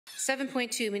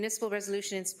7.2, municipal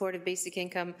resolution in support of basic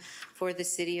income for the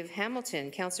City of Hamilton.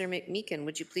 Councillor McMeekin,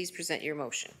 would you please present your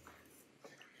motion?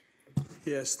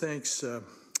 Yes, thanks,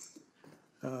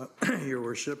 Your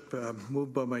Worship.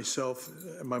 Moved by myself.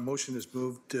 My motion is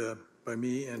moved by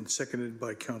me and seconded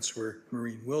by Councillor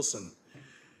Maureen Wilson.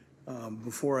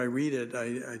 Before I read it,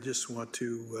 I just want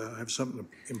to have something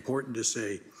important to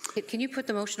say. Can you put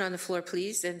the motion on the floor,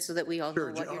 please, and so that we all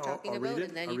know what you're talking about?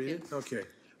 And then you can. Okay.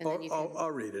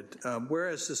 I'll read it.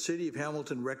 Whereas the City of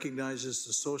Hamilton recognizes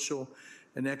the social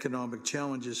and economic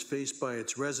challenges faced by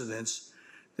its residents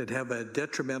that have a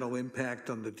detrimental impact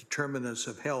on the determinants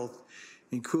of health,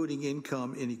 including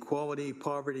income inequality,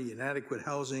 poverty, inadequate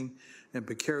housing, and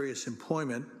precarious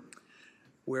employment.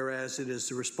 Whereas it is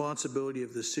the responsibility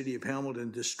of the City of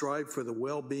Hamilton to strive for the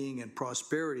well-being and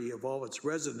prosperity of all its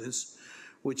residents,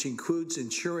 which includes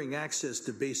ensuring access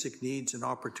to basic needs and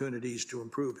opportunities to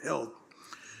improve health.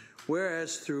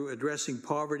 Whereas through addressing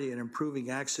poverty and improving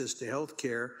access to health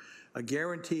care, a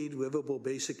guaranteed livable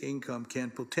basic income can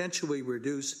potentially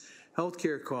reduce health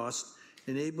care costs,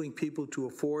 enabling people to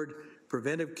afford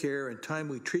preventive care and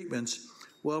timely treatments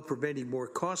while preventing more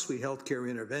costly health care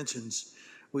interventions,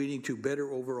 leading to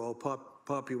better overall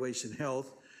population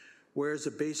health. Whereas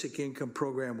the basic income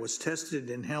program was tested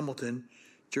in Hamilton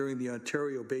during the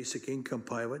Ontario Basic Income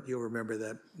Pilot, you'll remember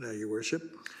that, Your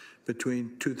Worship,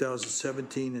 between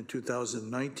 2017 and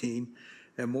 2019,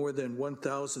 and more than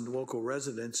 1,000 local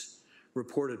residents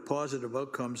reported positive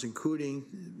outcomes, including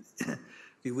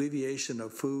the alleviation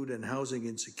of food and housing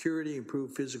insecurity,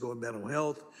 improved physical and mental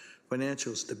health,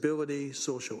 financial stability,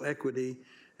 social equity,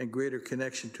 and greater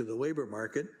connection to the labor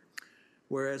market.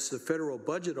 Whereas the Federal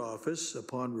Budget Office,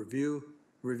 upon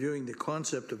reviewing the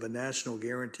concept of a national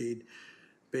guaranteed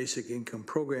basic income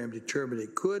program, determined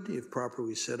it could, if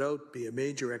properly set out, be a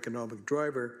major economic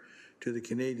driver to the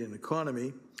Canadian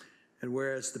economy. And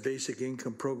whereas the basic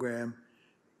income program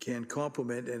can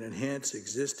complement and enhance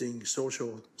existing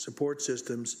social support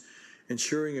systems,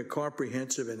 ensuring a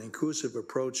comprehensive and inclusive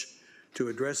approach to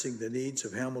addressing the needs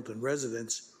of Hamilton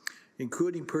residents,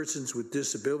 including persons with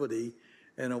disability,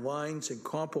 and aligns and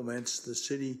complements the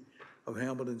City of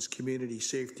Hamilton's Community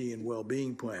Safety and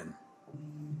Wellbeing Plan.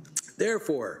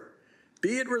 Therefore,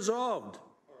 be it resolved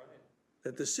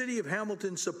that the City of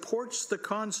Hamilton supports the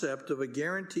concept of a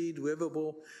guaranteed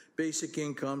livable basic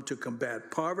income to combat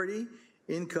poverty,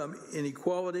 income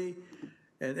inequality,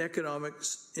 and economic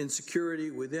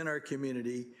insecurity within our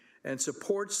community, and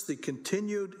supports the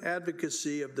continued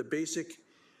advocacy of the basic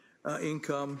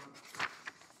income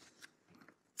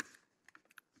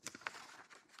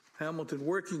Hamilton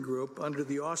Working Group under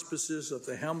the auspices of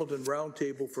the Hamilton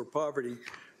Roundtable for Poverty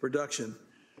Reduction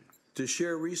to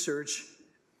share research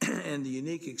and the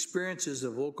unique experiences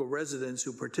of local residents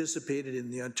who participated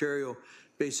in the Ontario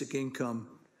Basic Income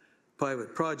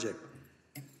Pilot Project.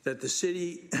 That the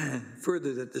city,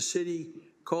 further, that the city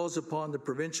calls upon the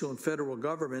provincial and federal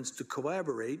governments to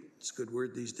collaborate, it's a good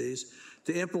word these days,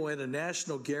 to implement a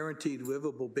national guaranteed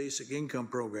livable basic income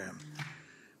program.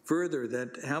 Further,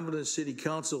 that Hamilton City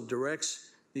Council directs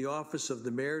the Office of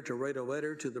the Mayor to write a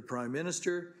letter to the Prime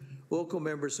Minister, local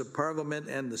members of Parliament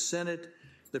and the Senate,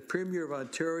 the Premier of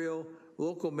Ontario,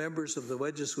 local members of the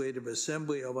Legislative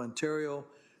Assembly of Ontario,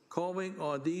 calling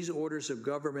on these orders of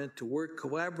government to work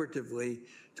collaboratively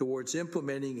towards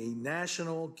implementing a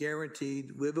national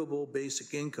guaranteed livable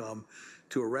basic income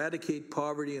to eradicate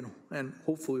poverty and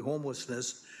hopefully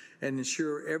homelessness, and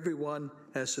ensure everyone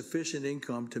has sufficient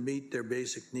income to meet their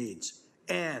basic needs.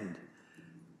 And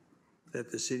that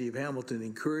the City of Hamilton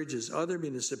encourages other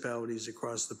municipalities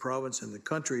across the province and the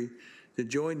country to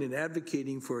join in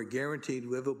advocating for a guaranteed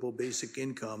livable basic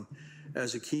income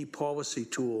as a key policy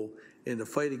tool in the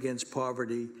fight against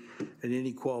poverty and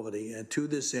inequality. And to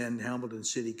this end, Hamilton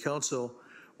City Council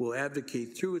will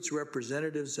advocate through its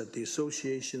representatives at the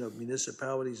Association of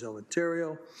Municipalities of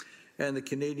Ontario and the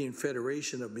Canadian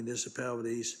Federation of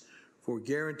Municipalities for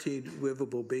guaranteed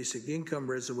livable basic income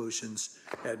resolutions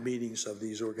at meetings of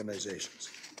these organizations.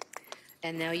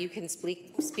 And now you can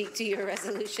speak to your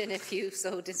resolution if you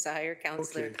so desire,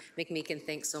 Councillor McMeekin.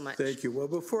 Thanks so much. Thank you. Well,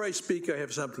 before I speak, I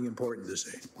have something important to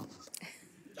say.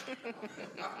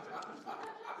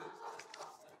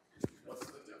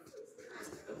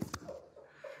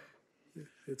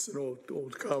 It's an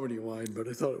old comedy line, but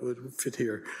I thought it would fit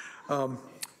here.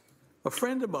 A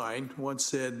friend of mine once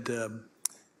said,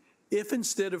 if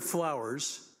instead of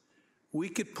flowers, we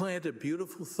could plant a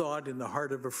beautiful thought in the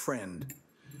heart of a friend,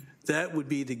 that would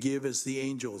be to give as the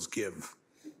angels give.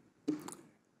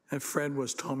 That friend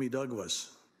was Tommy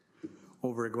Douglas,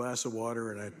 over a glass of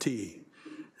water and a tea.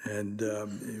 and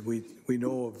we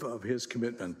know of his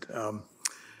commitment.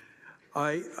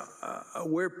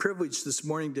 We're privileged this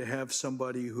morning to have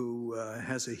somebody who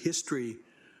has a history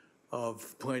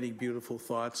of planting beautiful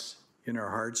thoughts in our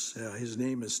hearts. His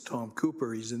name is Tom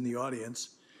Cooper. He's in the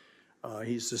audience.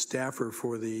 He's the staffer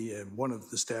for one of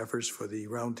the staffers for the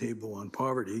Roundtable on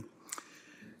Poverty.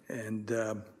 And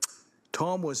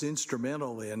Tom was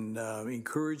instrumental in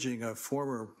encouraging a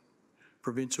former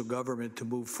provincial government to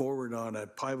move forward on a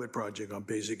pilot project on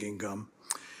basic income.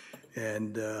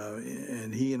 And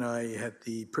he and I had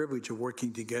the privilege of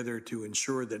working together to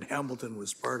ensure that Hamilton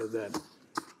was part of that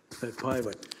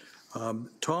pilot.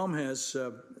 Tom,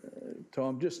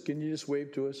 can you just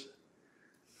wave to us?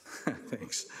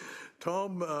 Thanks.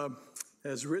 Tom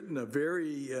has written a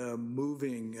very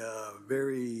moving,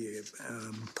 very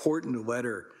important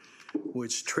letter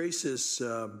which traces,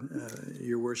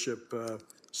 Your Worship,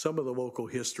 some of the local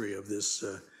history of this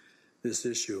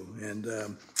issue. And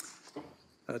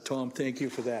Tom, thank you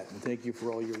for that, and thank you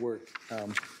for all your work.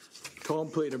 Tom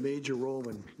played a major role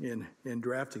in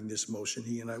drafting this motion,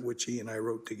 which he and I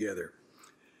wrote together.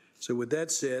 So with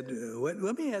that said,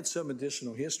 let me add some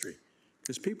additional history,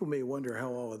 because people may wonder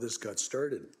how all of this got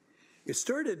started. It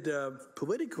started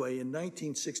politically in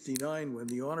 1969 when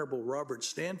the Honourable Robert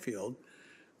Stanfield,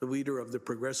 the leader of the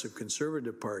Progressive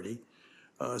Conservative Party,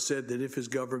 said that if his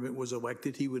government was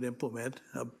elected, he would implement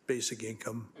a basic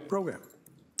income program.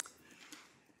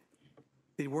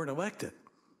 They weren't elected.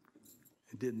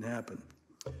 It didn't happen.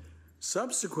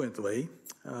 Subsequently,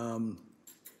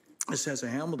 this has a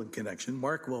Hamilton connection,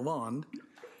 Mark Lalonde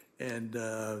and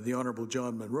the Honourable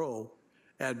John Munro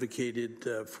advocated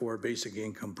for a basic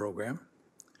income program.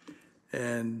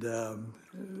 And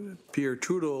Pierre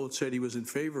Trudeau said he was in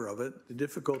favor of it. The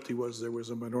difficulty was there was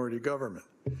a minority government.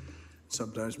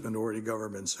 Sometimes minority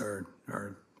governments are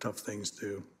tough things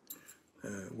to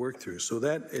work through. So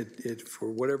that, for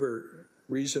whatever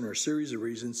reason or series of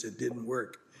reasons, it didn't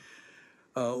work.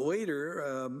 Later,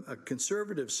 a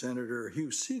conservative senator, Hugh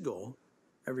Segal,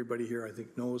 everybody here I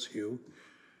think knows Hugh,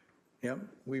 yeah,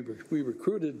 we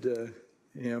recruited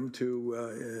him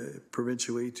to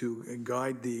provincially to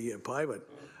guide the pilot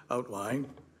outline,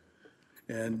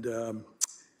 and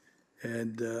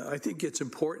I think it's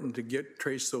important to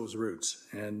trace those roots.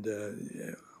 And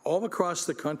all across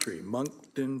the country,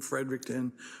 Moncton,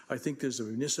 Fredericton, I think there's a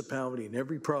municipality in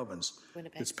every province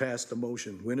that's passed a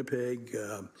motion. Winnipeg,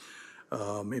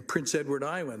 in Prince Edward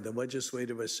Island, the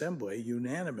Legislative Assembly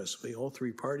unanimously, all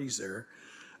three parties there,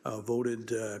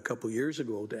 voted a couple years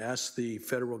ago to ask the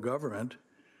federal government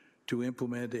to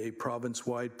implement a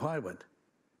province-wide pilot.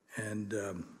 And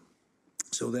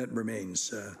so that remains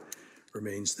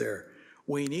there.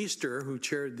 Wayne Easter, who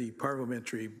chaired the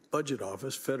Parliamentary Budget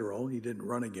Office, federal, he didn't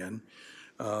run again,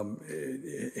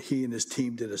 he and his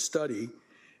team did a study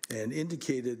and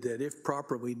indicated that if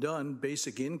properly done,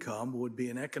 basic income would be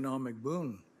an economic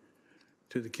boon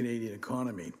to the Canadian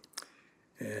economy.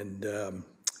 And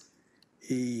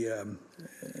he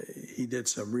did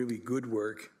some really good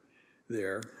work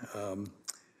there.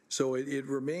 So it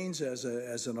remains as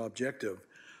an objective.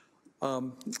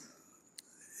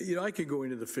 You know, I could go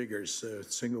into the figures,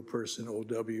 single person, OW,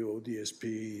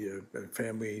 ODSP,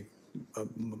 family,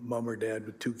 mom or dad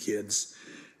with 2 kids,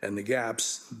 and the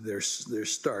gaps, they're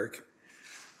stark.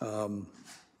 And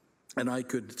I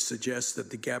could suggest that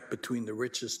the gap between the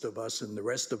richest of us and the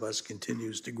rest of us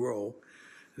continues to grow.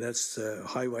 That's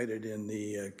highlighted in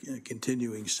the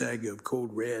continuing saga of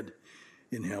Code Red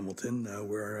in Hamilton,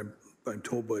 where I'm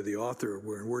told by the author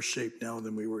we're in worse shape now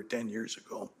than we were 10 years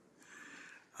ago.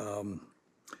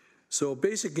 So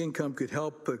basic income could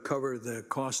help cover the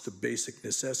cost of basic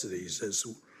necessities. As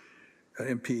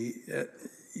MP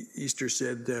Easter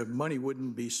said, money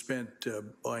wouldn't be spent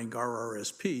buying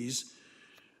RRSPs.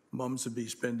 Moms would be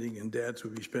spending and dads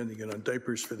would be spending it on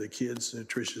diapers for the kids,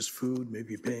 nutritious food,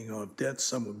 maybe paying off debts.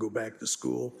 Some would go back to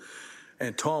school.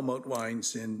 And Tom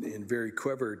outlines in very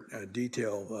clever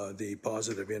detail the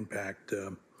positive impact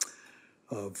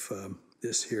of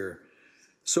this here.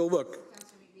 So look.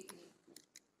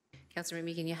 Councillor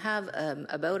McMeekin, you have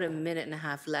about a minute and a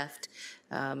half left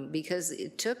because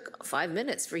it took 5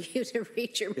 minutes for you to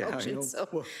read your motion, so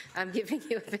well, I'm giving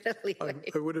you a bit of leeway.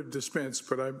 I would have dispensed,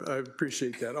 but I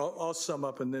appreciate that. I'll sum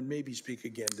up and then maybe speak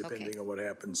again depending on what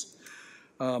happens.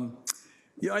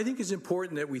 Yeah, I think it's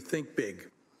important that we think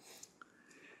big.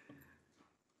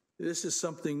 This is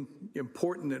something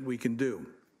important that we can do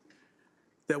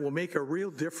that will make a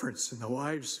real difference in the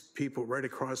lives of people right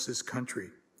across this country.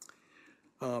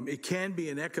 It can be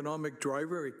an economic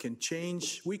driver. It can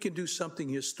change. We can do something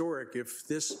historic if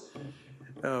this,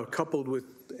 coupled with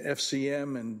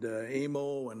FCM and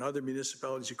AMO and other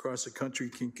municipalities across the country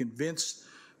can convince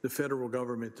the federal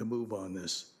government to move on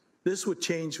this. This would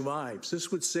change lives.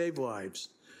 This would save lives.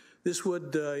 This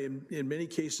would, in many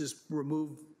cases,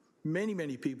 remove many,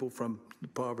 many people from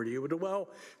poverty. It would allow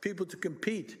people to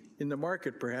compete in the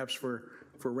market, perhaps, for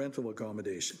rental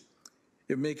accommodation.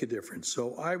 It would make a difference.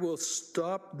 So I will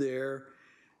stop there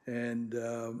and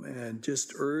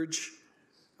just urge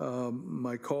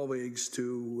my colleagues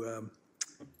to,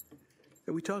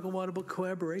 we talk a lot about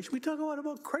collaboration. We talk a lot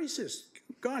about crisis.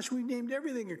 Gosh, we named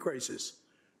everything a crisis.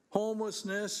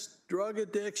 Homelessness, drug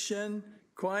addiction,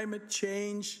 climate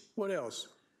change, what else?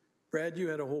 Brad, you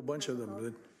had a whole bunch of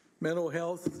them. Mental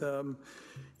health,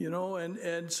 you know,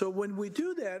 and so when we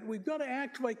do that, we've got to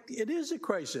act like it is a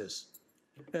crisis.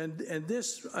 And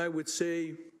this, I would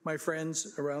say, my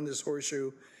friends around this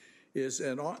horseshoe, is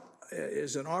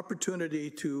an opportunity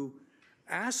to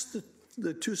ask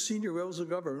the two senior levels of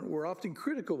government, we're often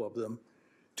critical of them,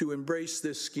 to embrace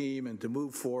this scheme and to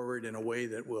move forward in a way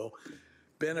that will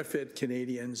benefit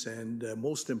Canadians and,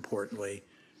 most importantly,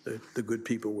 the good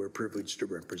people we're privileged to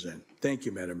represent. Thank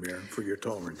you, Madam Mayor, for your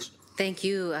tolerance. Thank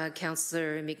you,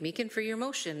 Councillor McMeekin, for your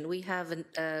motion. We have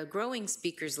a growing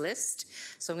speakers list,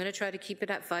 so I'm going to try to keep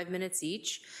it at 5 minutes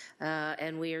each,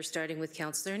 and we are starting with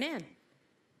Councillor Nan.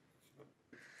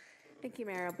 Thank you,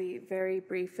 Mayor. I'll be very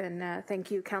brief, and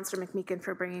thank you, Councillor McMeekin,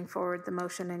 for bringing forward the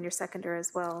motion and your seconder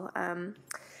as well.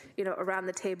 You know, around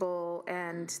the table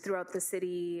and throughout the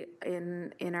city,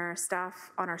 on our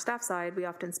staff side, we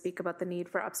often speak about the need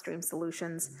for upstream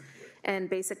solutions, and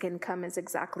basic income is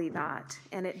exactly that.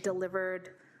 And it delivered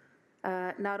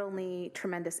not only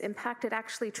tremendous impact, it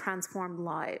actually transformed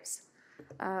lives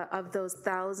of those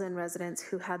 1,000 residents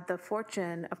who had the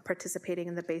fortune of participating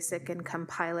in the basic income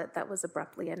pilot that was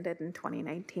abruptly ended in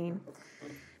 2019.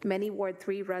 Many Ward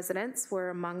 3 residents were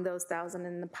among those 1,000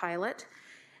 in the pilot.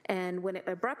 And when it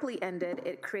abruptly ended,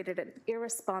 it created an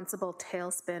irresponsible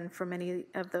tailspin for many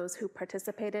of those who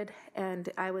participated, and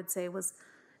I would say was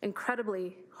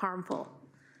incredibly harmful.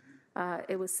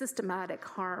 It was systematic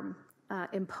harm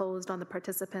imposed on the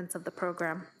participants of the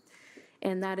program,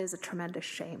 and that is a tremendous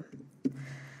shame.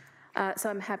 So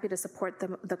I'm happy to support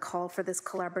the call for this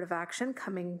collaborative action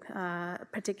coming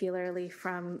particularly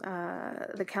from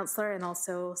the councillor, and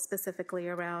also specifically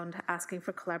around asking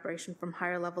for collaboration from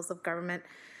higher levels of government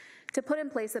to put in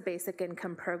place a basic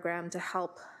income program to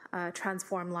help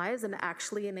transform lives and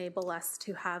actually enable us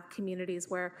to have communities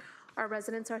where our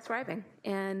residents are thriving.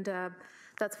 And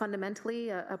that's fundamentally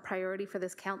a priority for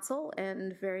this council,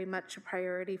 and very much a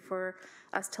priority for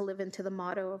us to live into the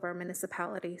motto of our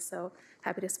municipality. So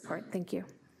happy to support. Thank you.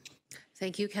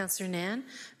 Thank you, Councillor Nan.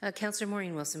 Councillor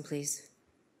Maureen Wilson, please.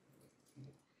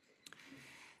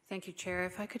 Thank you, Chair.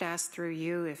 If I could ask through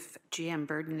you if GM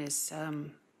Burden is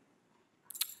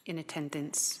in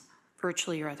attendance,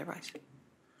 virtually or otherwise.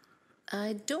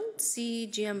 I don't see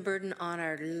GM Burden on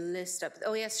our list up.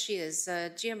 Oh, yes, she is.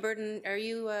 GM Burden, are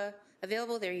you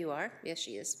available? There you are. Yes,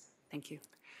 she is. Thank you.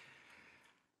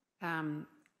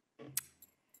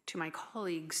 To my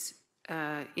colleagues,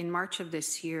 in March of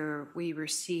this year, we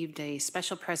received a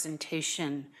special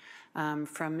presentation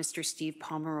from Mr. Steve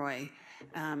Pomeroy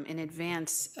in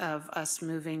advance of us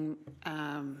moving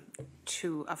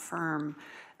to affirm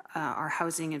our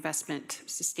housing investment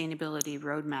sustainability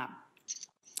roadmap.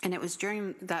 And it was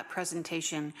during that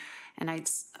presentation, and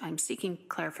I'm seeking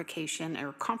clarification,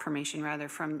 or confirmation rather,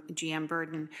 from GM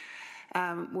Burden,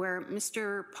 where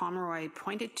Mr. Pomeroy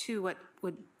pointed to what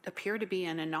would appear to be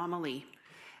an anomaly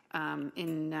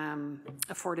in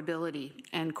affordability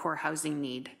and core housing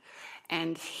need.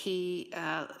 And he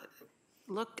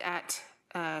looked at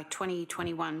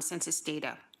 2021 census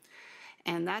data.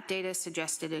 And that data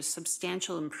suggested a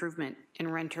substantial improvement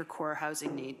in renter core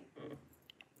housing need.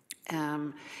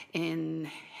 In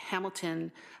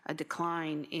Hamilton, a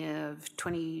decline of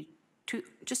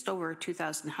just over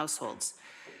 2,000 households.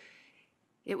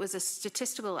 It was a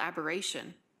statistical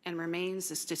aberration and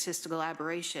remains a statistical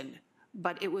aberration,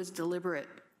 but it was deliberate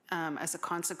as a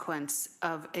consequence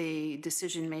of a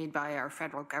decision made by our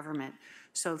federal government.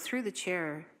 So through the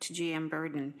chair to GM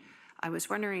Burden, I was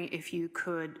wondering if you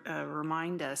could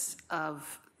remind us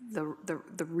of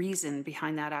the reason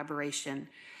behind that aberration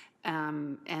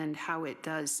and how it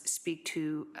does speak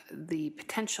to the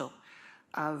potential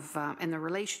of and the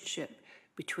relationship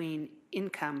between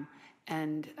income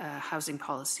and housing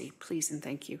policy. Please and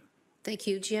thank you. Thank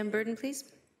you. GM Burden, please.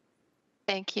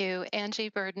 Thank you. Angie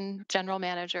Burden, General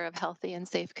Manager of Healthy and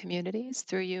Safe Communities.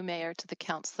 Through you, Mayor, to the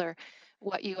councillor.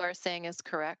 what you are saying is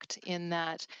correct in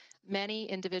that many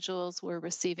individuals were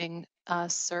receiving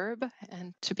CERB.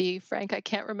 And to be frank, I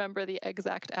can't remember the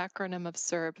exact acronym of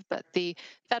CERB, but the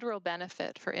federal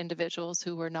benefit for individuals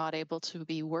who were not able to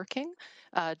be working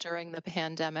during the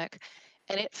pandemic.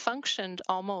 And it functioned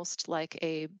almost like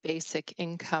a basic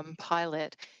income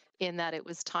pilot in that it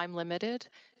was time limited,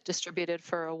 distributed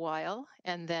for a while,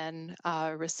 and then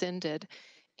rescinded.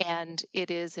 And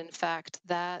it is, in fact,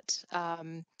 that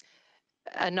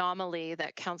anomaly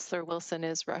that Councillor Wilson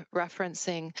is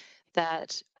referencing,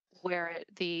 that where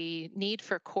the need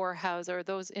for core housing or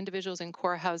those individuals in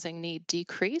core housing need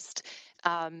decreased,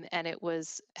 and it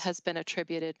has been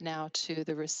attributed now to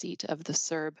the receipt of the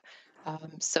CERB.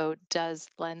 So does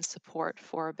lend support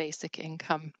for basic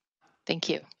income. Thank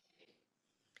you.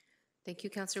 Thank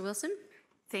you, Councillor Wilson.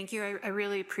 Thank you. I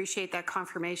really appreciate that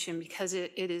confirmation because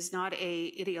it is not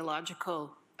a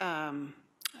ideological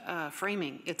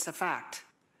framing. It's a fact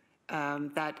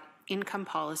that income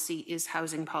policy is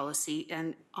housing policy.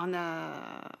 And on the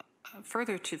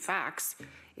further to facts,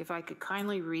 if I could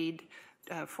kindly read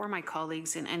for my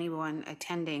colleagues and anyone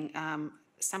attending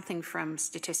something from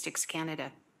Statistics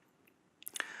Canada.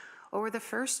 Over the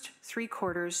first 3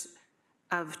 quarters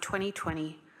of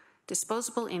 2020,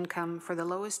 disposable income for the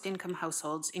lowest income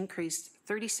households increased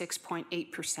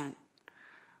 36.8%,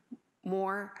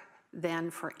 more than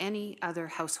for any other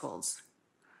households.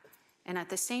 And at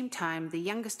the same time, the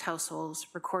youngest households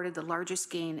recorded the largest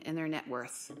gain in their net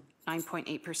worth,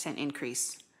 9.8%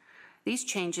 increase. These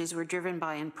changes were driven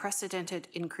by unprecedented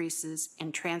increases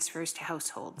in transfers to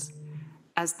households,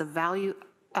 as the value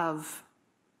of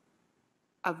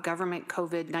government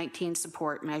COVID-19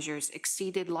 support measures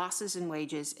exceeded losses in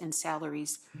wages and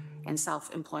salaries and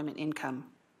self-employment income.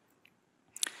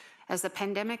 As the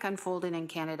pandemic unfolded in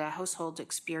Canada, households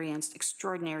experienced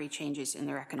extraordinary changes in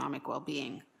their economic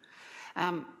well-being.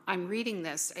 I'm reading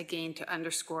this again to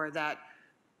underscore that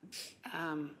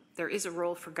there is a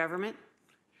role for government,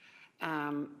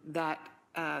 that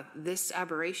this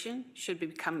aberration should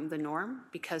become the norm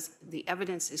because the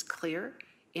evidence is clear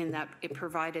in that it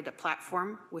provided a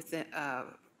platform with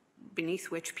beneath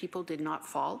which people did not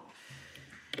fall.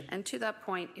 And to that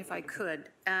point, if I could,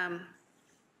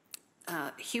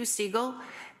 Hugh Segal,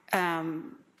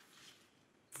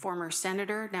 former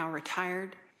senator, now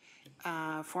retired,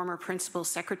 former principal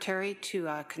secretary to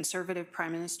a Conservative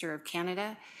Prime Minister of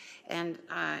Canada, and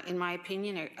in my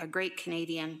opinion, a great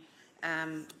Canadian.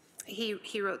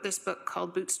 He wrote this book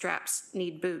called Bootstraps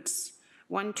Need Boots,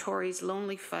 One Tory's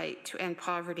Lonely Fight to End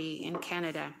Poverty in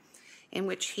Canada, in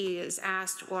which he is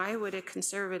asked, why would a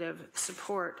Conservative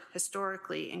support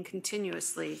historically and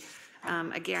continuously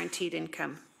a guaranteed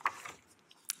income?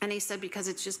 And he said, because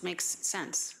it just makes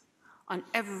sense on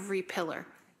every pillar,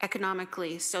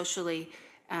 economically, socially,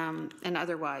 and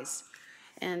otherwise.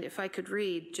 And if I could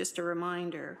read just a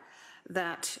reminder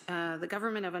that the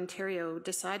Government of Ontario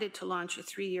decided to launch a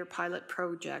 3-year pilot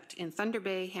project in Thunder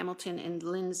Bay, Hamilton, and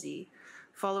Lindsay,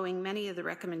 following many of the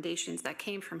recommendations that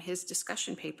came from his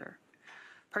discussion paper.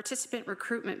 Participant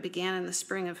recruitment began in the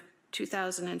spring of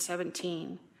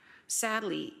 2017.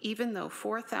 Sadly, even though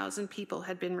 4,000 people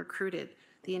had been recruited,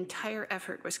 the entire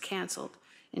effort was cancelled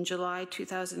in July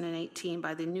 2018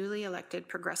 by the newly elected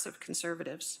Progressive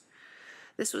Conservatives.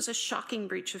 This was a shocking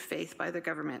breach of faith by the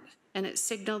government, and it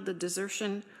signaled the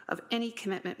desertion of any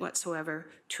commitment whatsoever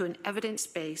to an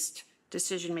evidence-based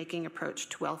decision-making approach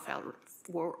to welfare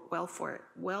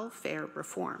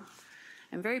reform.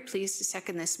 I'm very pleased to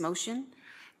second this motion.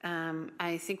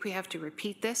 I think we have to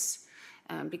repeat this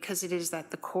because it is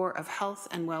at the core of health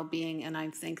and well-being, and I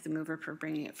thank the mover for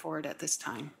bringing it forward at this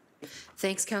time.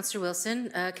 Thanks, Councillor Wilson.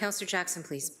 Councillor Jackson,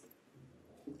 please.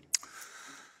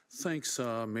 Thanks,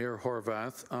 Mayor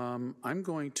Horvath. I'm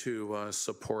going to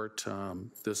support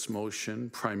this motion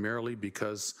primarily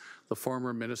because the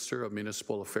former Minister of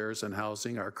Municipal Affairs and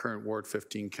Housing, our current Ward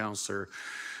 15 Councillor,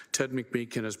 Ted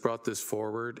McMeekin, has brought this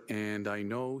forward, and I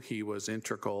know he was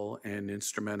integral and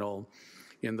instrumental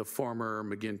in the former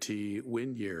McGuinty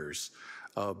Wynne years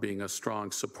of being a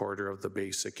strong supporter of the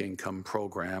basic income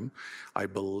program. I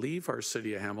believe our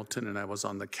City of Hamilton, and I was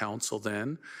on the council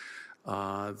then,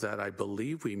 that I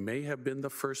believe we may have been the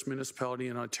first municipality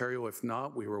in Ontario. If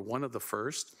not, we were one of the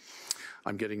first.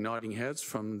 I'm getting nodding heads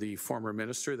from the former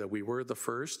minister that we were the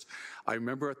first. I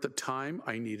remember at the time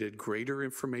I needed greater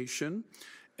information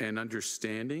and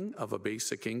understanding of a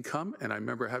basic income, and I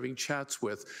remember having chats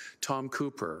with Tom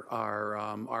Cooper,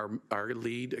 our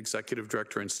lead executive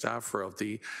director and staffer of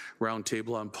the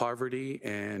Roundtable on Poverty,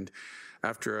 and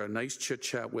after a nice chit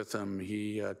chat with him,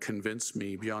 he convinced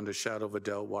me beyond a shadow of a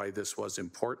doubt why this was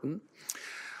important.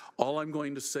 All I'm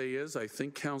going to say is I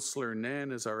think Councillor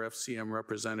Nan, as our FCM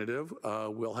representative,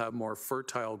 will have more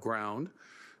fertile ground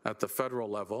at the federal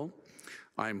level.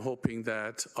 I'm hoping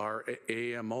that our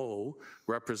AMO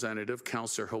representative,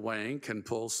 Councillor Huang, can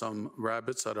pull some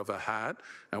rabbits out of a hat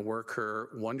and work her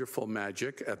wonderful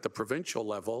magic at the provincial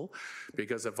level,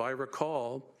 because if I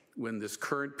recall, when this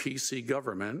current PC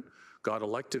government got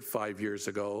elected 5 years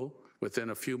ago,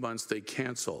 within a few months they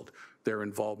canceled their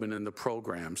involvement in the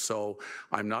program. So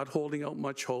I'm not holding out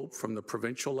much hope from the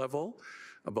provincial level,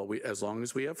 but as long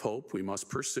as we have hope, we must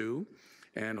pursue.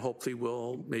 And hopefully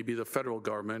maybe the federal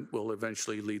government will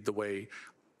eventually lead the way.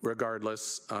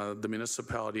 Regardless, the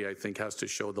municipality, I think, has to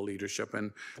show the leadership,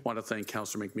 and I want to thank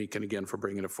Councillor McMeekin again for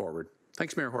bringing it forward.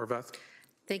 Thanks, Mayor Horvath.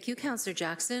 Thank you, Councillor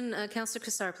Jackson. Councillor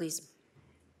Kassar, please.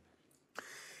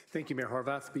 Thank you, Mayor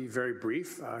Horvath. Be very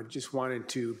brief. I just wanted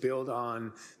to build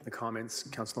on the comments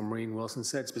Councillor Maureen Wilson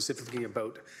said, specifically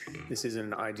about this is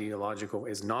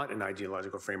not an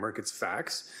ideological framework, it's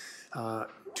facts.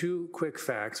 Two quick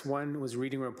facts. One was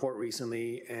reading a report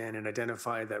recently, and it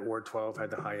identified that Ward 12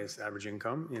 had the highest average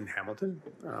income in Hamilton.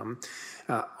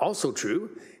 Also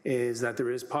true is that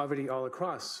there is poverty all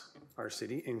across our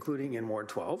city, including in Ward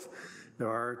 12. There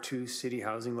are 2 city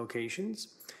housing locations,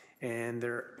 and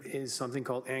there is something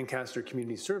called Ancaster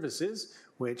Community Services,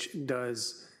 which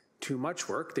does too much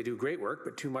work. They do great work,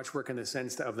 but too much work in the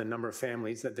sense of the number of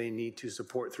families that they need to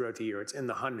support throughout the year. It's in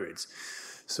the hundreds.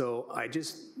 So I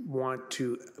just want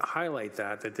to highlight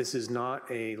that this is not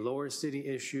a lower city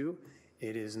issue.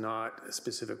 It is not a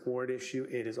specific ward issue.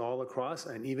 It is all across,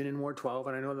 and even in Ward 12,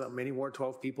 and I know that many Ward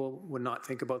 12 people would not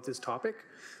think about this topic,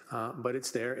 but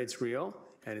it's there, it's real,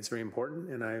 and it's very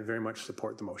important, and I very much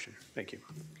support the motion. Thank you.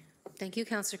 Thank you,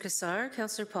 Councillor Kassar.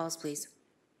 Councillor Pauls, please.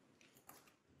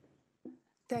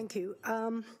 Thank you.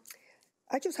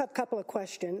 I just have a couple of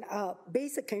questions.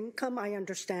 Basic income, I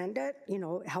understand it,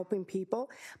 helping people,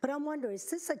 but I'm wondering, is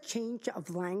this a change of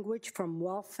language from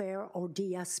welfare or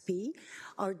DSP?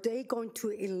 Are they going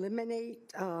to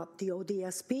eliminate the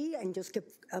ODSP and just give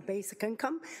a basic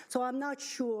income? So I'm not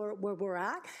sure where we're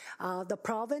at. The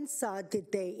province, did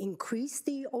they increase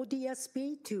the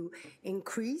ODSP to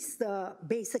increase the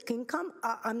basic income?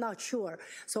 I'm not sure.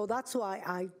 So that's why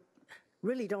I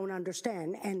really don't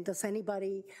understand. And does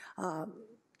anybody,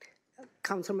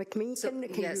 Councillor McMeekin? So,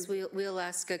 yes, we'll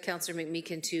ask Councillor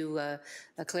McMeekin to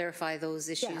clarify those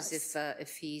issues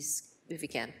if he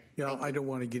can. Yeah, I don't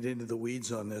want to get into the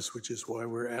weeds on this, which is why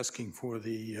we're asking for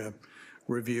the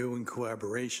review and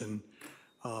collaboration.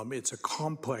 It's a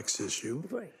complex issue.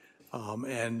 Right.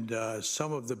 And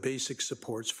some of the basic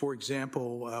supports, for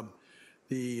example,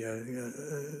 the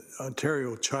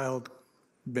Ontario Child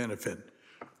Benefit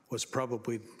was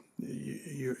probably,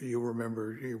 you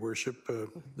remember, Your Worship,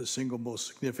 the single most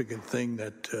significant thing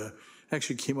that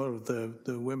actually came out of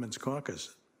the Women's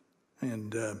Caucus.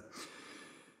 And, turn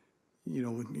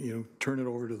it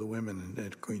over to the women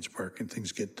at Queen's Park and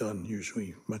things get done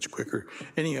usually much quicker.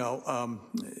 Anyhow,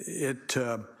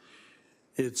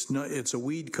 it's a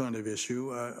weed kind of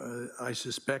issue. I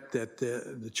suspect that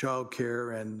the child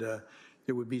care and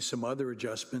there would be some other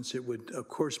adjustments. It would, of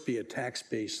course, be a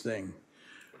tax-based thing.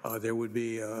 There would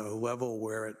be a level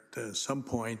where at some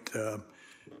point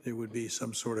there would be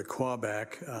some sort of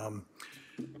clawback.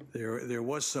 There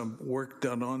was some work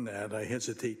done on that. I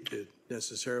hesitate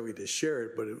necessarily to share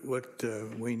it, but it looked,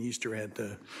 Wayne Easter had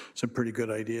some pretty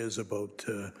good ideas about,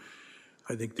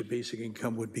 I think the basic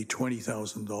income would be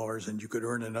 $20,000 and you could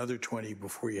earn another 20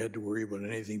 before you had to worry about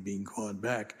anything being clawed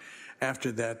back.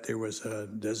 After that, there was a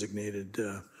designated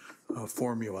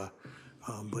formula.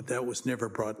 But that was never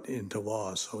brought into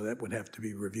law, so that would have to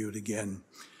be reviewed again.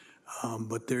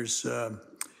 But there's a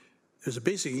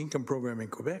basic income program in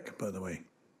Quebec, by the way,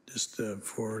 just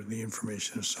for the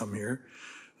information of some here.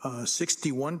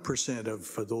 61%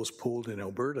 of those polled in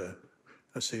Alberta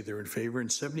say they're in favor, and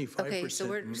 75%. Okay, so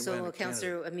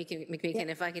Councillor McMeekin,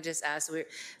 if I can just ask,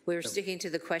 we're sticking to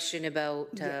the question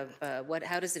about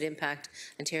how does it impact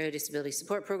Ontario Disability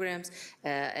Support Programs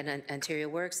and Ontario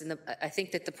Works, and I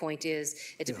think that the point is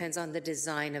it depends on the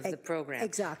design of the program.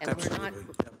 Exactly. And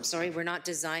we're not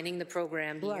designing the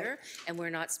program here, and we're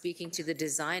not speaking to the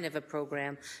design of a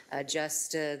program.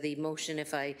 Just the motion,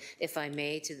 if I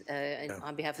may,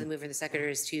 on behalf of the mover and the seconder,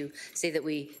 is to say that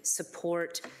we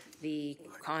support the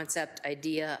concept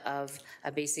idea of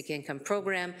a basic income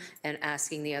program and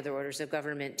asking the other orders of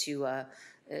government to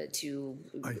to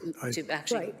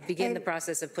actually begin the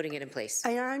process of putting it in place.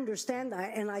 I understand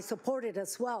that, and I support it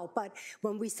as well. But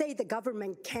when we say the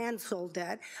government canceled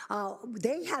it,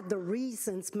 they had the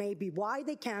reasons maybe why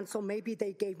they canceled. Maybe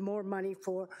they gave more money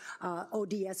for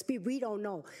ODSP. We don't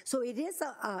know. So it is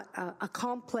a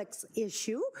complex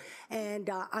issue, and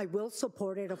I will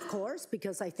support it, of course,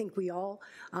 because I think we all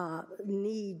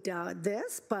need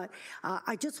this. But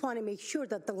I just want to make sure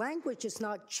that the language is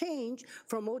not changed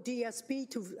from ODSP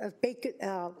to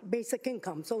basic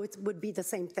income, so it would be the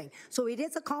same thing. So it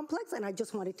is a complex, and I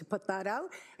just wanted to put that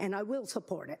out, and I will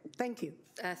support it. Thank you.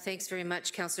 Thanks very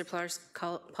much, Councillor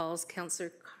Pauls.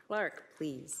 Councillor Clark,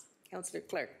 please. Councillor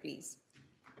Clark, please.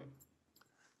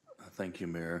 Thank you,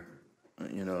 Mayor.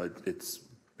 You know, it's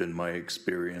been my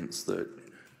experience that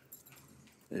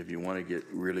if you want to get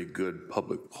really good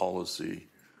public policy,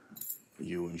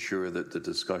 you ensure that the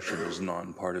discussion is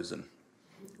nonpartisan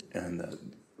and that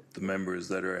the members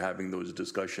that are having those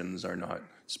discussions are not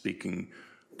speaking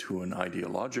to an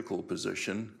ideological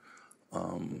position,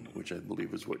 which I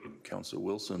believe is what Councillor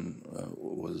Wilson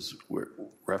was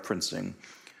referencing.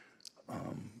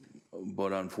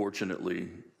 But unfortunately,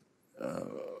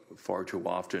 far too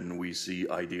often we see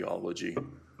ideology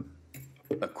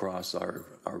across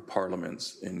our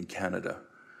parliaments in Canada.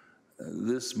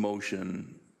 This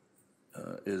motion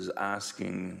is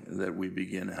asking that we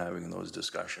begin having those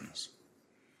discussions.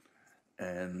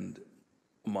 And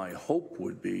my hope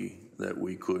would be that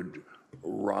we could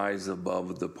rise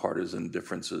above the partisan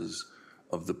differences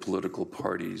of the political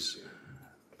parties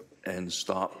and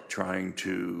stop trying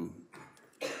to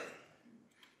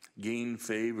gain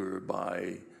favor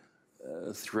by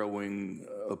throwing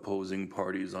opposing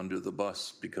parties under the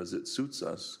bus because it suits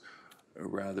us.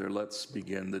 Rather, let's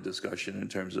begin the discussion in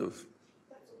terms of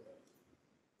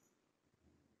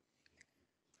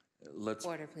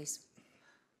Order, please.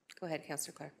 Go ahead,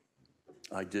 Councillor Clark.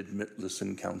 I did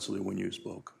listen, Councillor, when you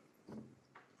spoke.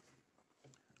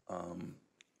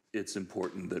 It's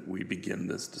important that we begin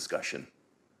this discussion.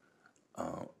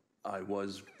 I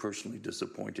was personally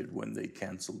disappointed when they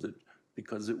canceled it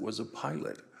because it was a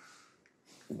pilot.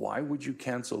 Why would you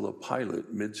cancel a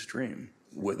pilot midstream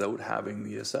without having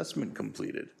the assessment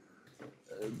completed?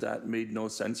 That made no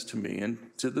sense to me, and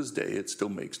to this day, it still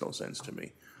makes no sense to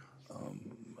me.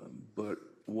 But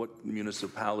what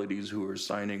municipalities who are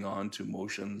signing on to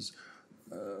motions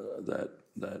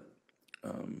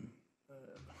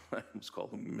I almost call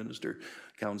him Minister,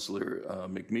 Councillor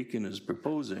McMeekin is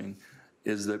proposing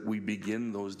is that we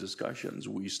begin those discussions.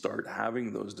 We start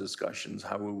having those discussions.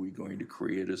 How are we going to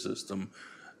create a system,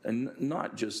 and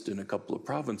not just in a couple of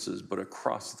provinces, but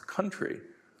across the country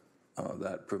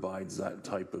that provides that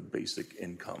type of basic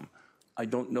income? I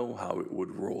don't know how it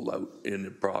would roll out in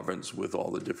a province with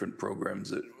all the different programs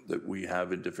that we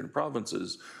have in different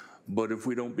provinces, but if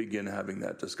we don't begin having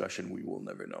that discussion, we will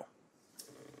never know.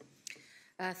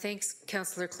 Thanks,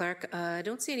 Councillor Clark. I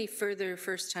don't see any further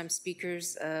first-time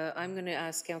speakers. I'm going to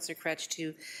ask Councillor Crutch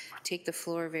to take the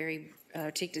floor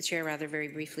take the chair rather very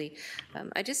briefly.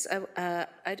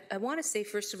 I want to say,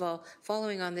 first of all,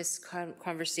 following on this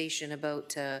conversation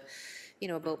about,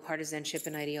 about partisanship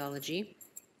and ideology,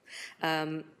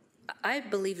 I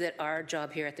believe that our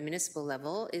job here at the municipal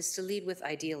level is to lead with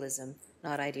idealism,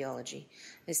 not ideology,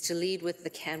 is to lead with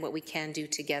what we can do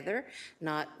together,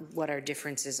 not what our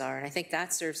differences are. And I think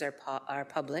that serves our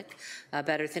public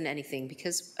better than anything,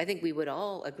 because I think we would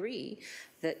all agree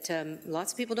that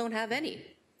lots of people don't have any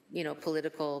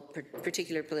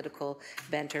particular political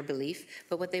bent or belief,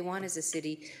 but what they want is a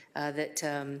city that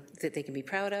they can be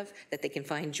proud of, that they can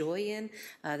find joy in,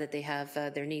 that they have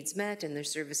their needs met and their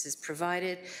services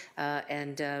provided,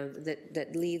 and that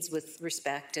leads with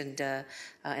respect and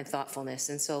thoughtfulness.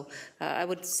 And so I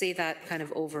would say that kind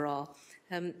of overall.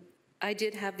 I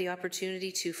did have the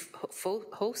opportunity to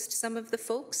host some of the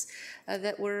folks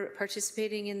that were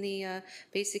participating in the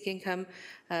basic income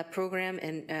program,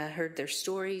 and heard their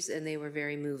stories, and they were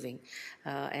very moving.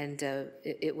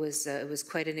 It was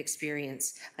quite an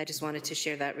experience. I just wanted to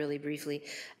share that really briefly.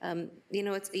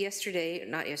 It's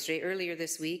earlier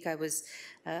this week, I was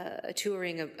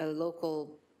touring a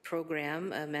local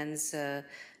program, a men's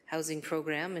housing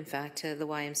program, in fact, the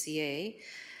YMCA.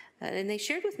 And they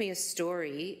shared with me a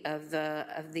story of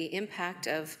the impact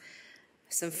of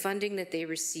some funding that they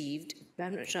received.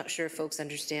 I'm not sure if folks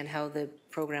understand how the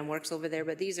program works over there,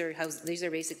 but these are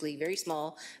basically very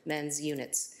small men's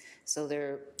units. So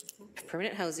they're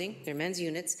permanent housing, they're men's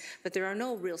units, but there are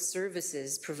no real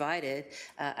services provided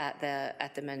at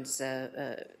the men's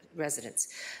residence.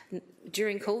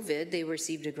 During COVID, they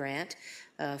received a grant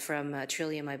from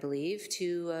Trillium, I believe,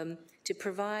 to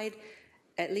provide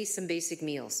at least some basic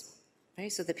meals,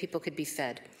 right, so that people could be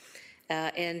fed.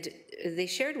 And they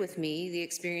shared with me the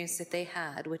experience that they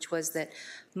had, which was that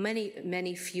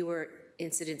many fewer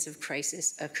incidents of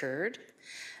crisis occurred,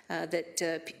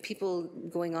 that people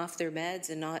going off their meds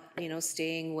and not,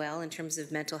 staying well in terms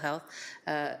of mental health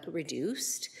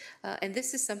reduced. And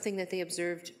this is something that they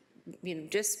observed,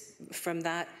 just from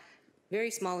that very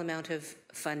small amount of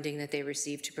funding that they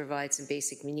received to provide some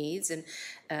basic needs, and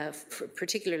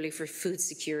particularly for food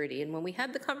security. And when we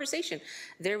had the conversation,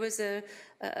 there was an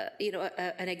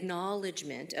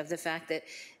acknowledgement of the fact that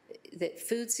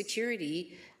food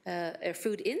security or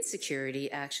food insecurity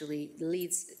actually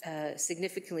leads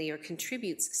significantly or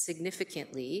contributes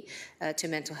significantly to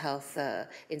mental health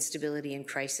instability and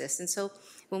crisis. And so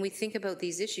when we think about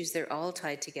these issues, they're all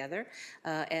tied together,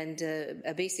 and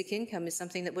a basic income is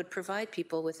something that would provide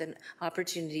people with an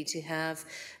opportunity to have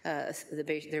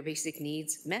their basic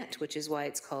needs met, which is why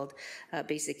it's called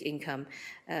basic income.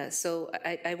 So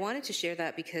I wanted to share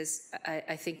that because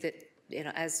I think that,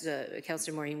 as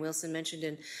Councillor Maureen Wilson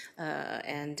mentioned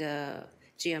and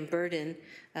GM Burden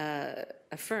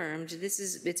affirmed,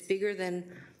 it's bigger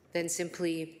than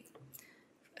simply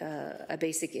a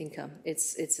basic income.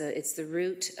 It's the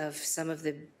root of some of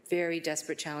the very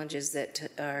desperate challenges that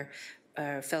our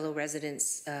fellow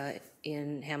residents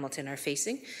in Hamilton are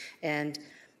facing. And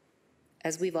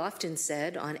as we've often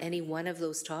said, on any one of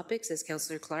those topics, as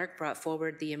Councillor Clark brought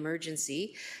forward the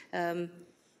emergency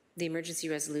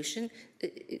resolution,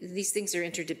 these things are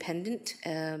interdependent,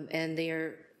 and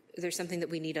there's something that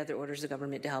we need other orders of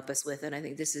government to help us with. And I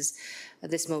think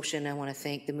this motion, I want to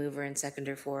thank the mover and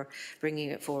seconder for bringing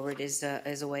it forward, is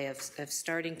a way of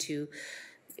starting to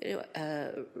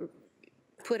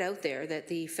put out there that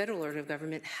the federal order of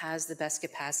government has the best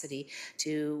capacity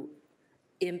to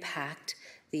impact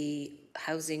the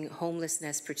housing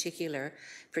homelessness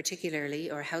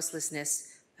particularly, or houselessness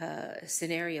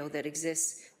scenario that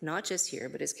exists not just here,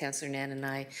 but as Councillor Nan and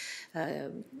I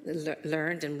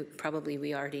learned, and probably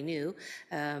we already knew,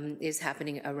 is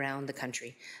happening around the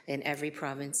country, in every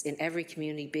province, in every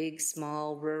community, big,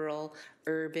 small, rural,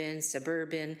 urban,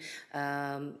 suburban.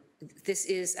 This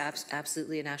is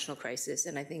absolutely a national crisis,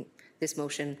 and I think this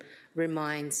motion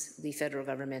reminds the federal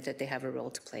government that they have a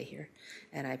role to play here,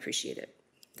 and I appreciate it.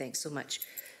 Thanks so much.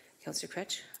 Councillor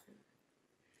Kretsch?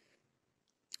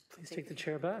 Please take the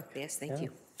chair back. Yes, thank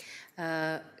you.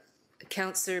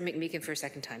 Councillor McMeekin for a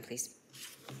second time, please.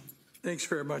 Thanks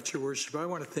very much, Your Worship. I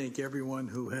want to thank everyone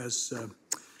who has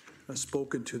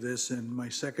spoken to this, and my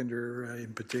seconder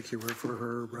in particular for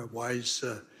her wise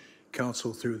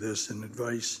counsel through this and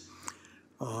advice.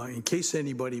 In case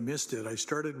anybody missed it, I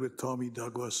started with Tommy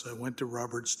Douglas. I went to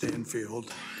Robert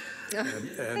Stanfield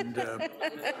and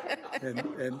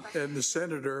the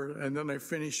senator, and then I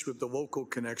finished with the local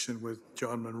connection with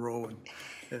John Monroe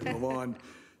and Milan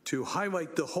to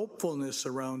highlight the hopefulness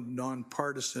around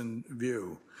nonpartisan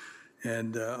view.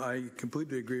 And I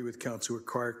completely agree with Councillor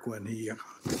Clark when he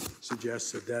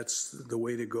suggested that's the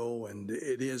way to go, and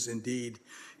it is indeed.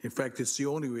 In fact, it's the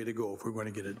only way to go if we're going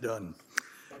to get it done.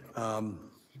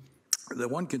 The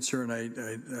one concern I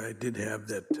did have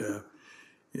that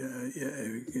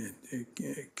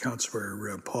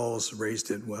Councillor Pauls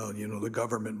raised it, well, the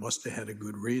government must have had a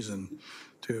good reason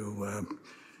to,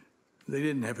 they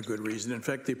didn't have a good reason. In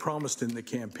fact, they promised in the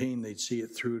campaign they'd see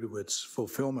it through to its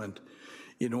fulfillment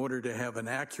in order to have an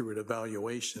accurate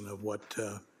evaluation of what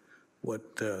the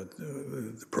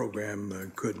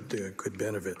program could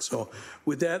benefit. So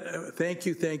with that, thank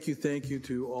you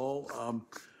to all.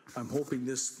 I'm hoping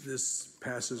this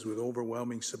passes with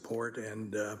overwhelming support,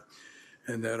 and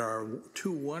that our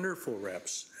two wonderful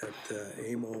reps at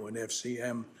AMO and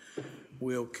FCM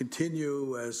will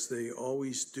continue, as they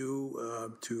always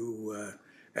do, to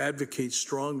advocate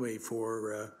strongly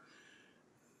for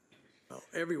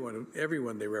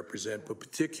everyone they represent, but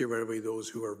particularly those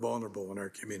who are vulnerable in our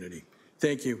community.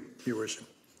 Thank you, Your Worship.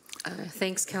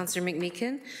 Thanks, Councillor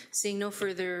McMeekin. Seeing no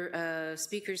further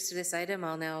speakers to this item,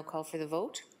 I'll now call for the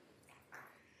vote.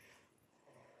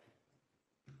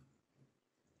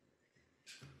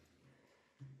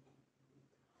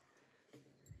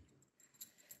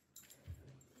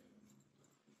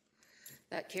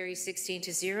 That carries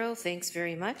 16-0. Thanks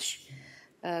very much.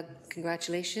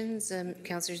 Congratulations,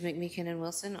 Councillors McMeekin and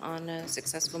Wilson, on a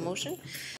successful motion.